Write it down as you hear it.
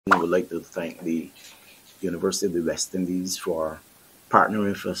I would like to thank the University of the West Indies for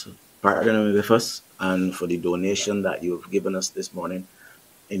partnering with us and for the donation that you have given us this morning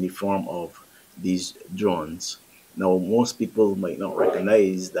in the form of these drones. Now, most people might not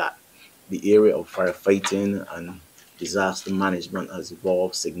recognize that the area of firefighting and disaster management has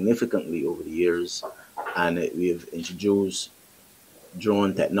evolved significantly over the years, and we have introduced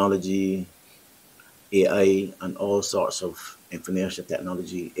drone technology, AI, and all sorts of information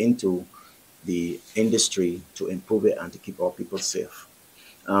technology into the industry to improve it and to keep our people safe.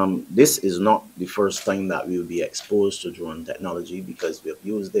 This is not the first time that we will be exposed to drone technology because we have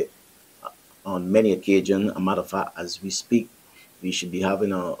used it on many occasions. A matter of fact, as we speak, we should be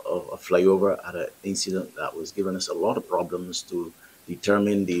having a flyover at an incident that was giving us a lot of problems to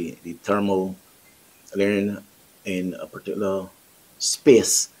determine the thermal layering in a particular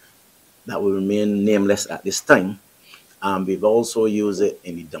space that will remain nameless at this time. We've also used it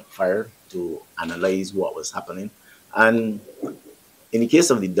in the dump fire to analyze what was happening. And in the case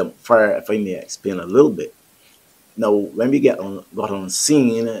of the dump fire, if I may explain a little bit. Now, when we got on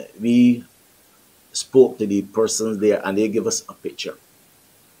scene, we spoke to the persons there and they give us a picture.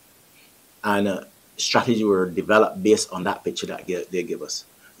 And strategy were developed based on that picture that they give us.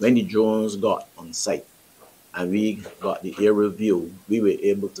 When the drones got on site and we got the aerial view, we were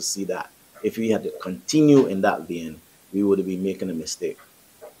able to see that if we had to continue in that vein, we would be making a mistake.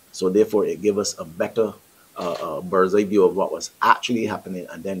 So therefore, it gave us a better bird's eye view of what was actually happening,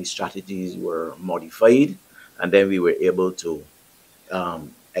 and then the strategies were modified, and then we were able to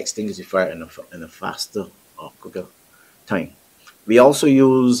extinguish the fire in a faster or quicker time. We also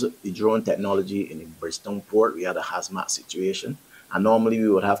use the drone technology in the Bristol port. We had a hazmat situation, and normally we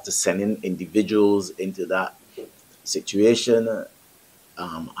would have to send in individuals into that situation,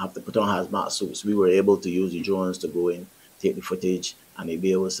 have to put on hazmat suits. We were able to use the drones to go in, take the footage, and they'd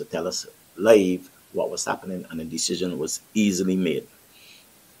be able to tell us live what was happening, and the decision was easily made.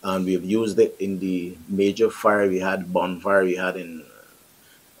 And we've used it in the major fire we had, bonfire we had in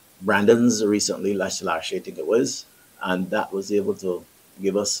Brandon's recently, last year I think it was, and that was able to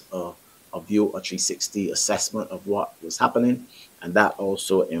give us a view, a 360 assessment of what was happening, and that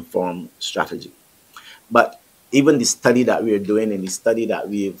also informed strategy. But even the study that we are doing and the study that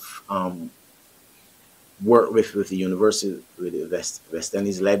we've worked with the University with the West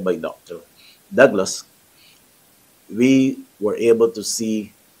Indies, led by Dr. Douglas, we were able to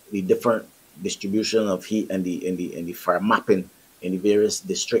see the different distribution of heat and the fire mapping in the various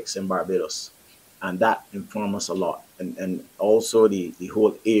districts in Barbados. And that informed us a lot. And also the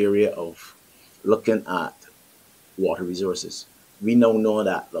whole area of looking at water resources. We now know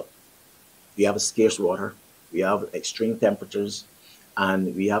that, look, we have a scarce water, we have extreme temperatures,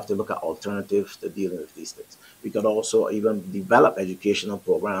 and we have to look at alternatives to dealing with these things. We could also even develop educational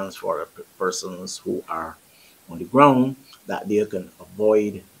programs for persons who are on the ground that they can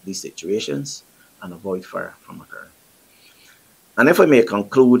avoid these situations and avoid fire from occurring. And if I may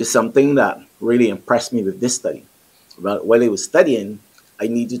conclude, something that really impressed me with this study. Well, while I was studying, I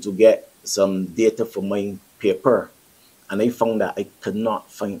needed to get some data for my paper, and I found that I could not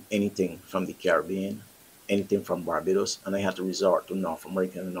find anything from the Caribbean, anything from Barbados, and I had to resort to North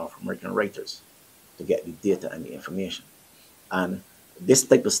American writers to get the data and the information. And this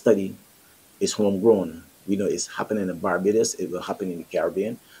type of study is homegrown. We know it's happening in Barbados, it will happen in the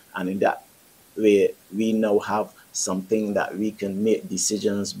Caribbean, and in that way, we now have something that we can make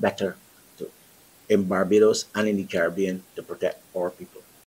decisions better in Barbados and in the Caribbean to protect our people.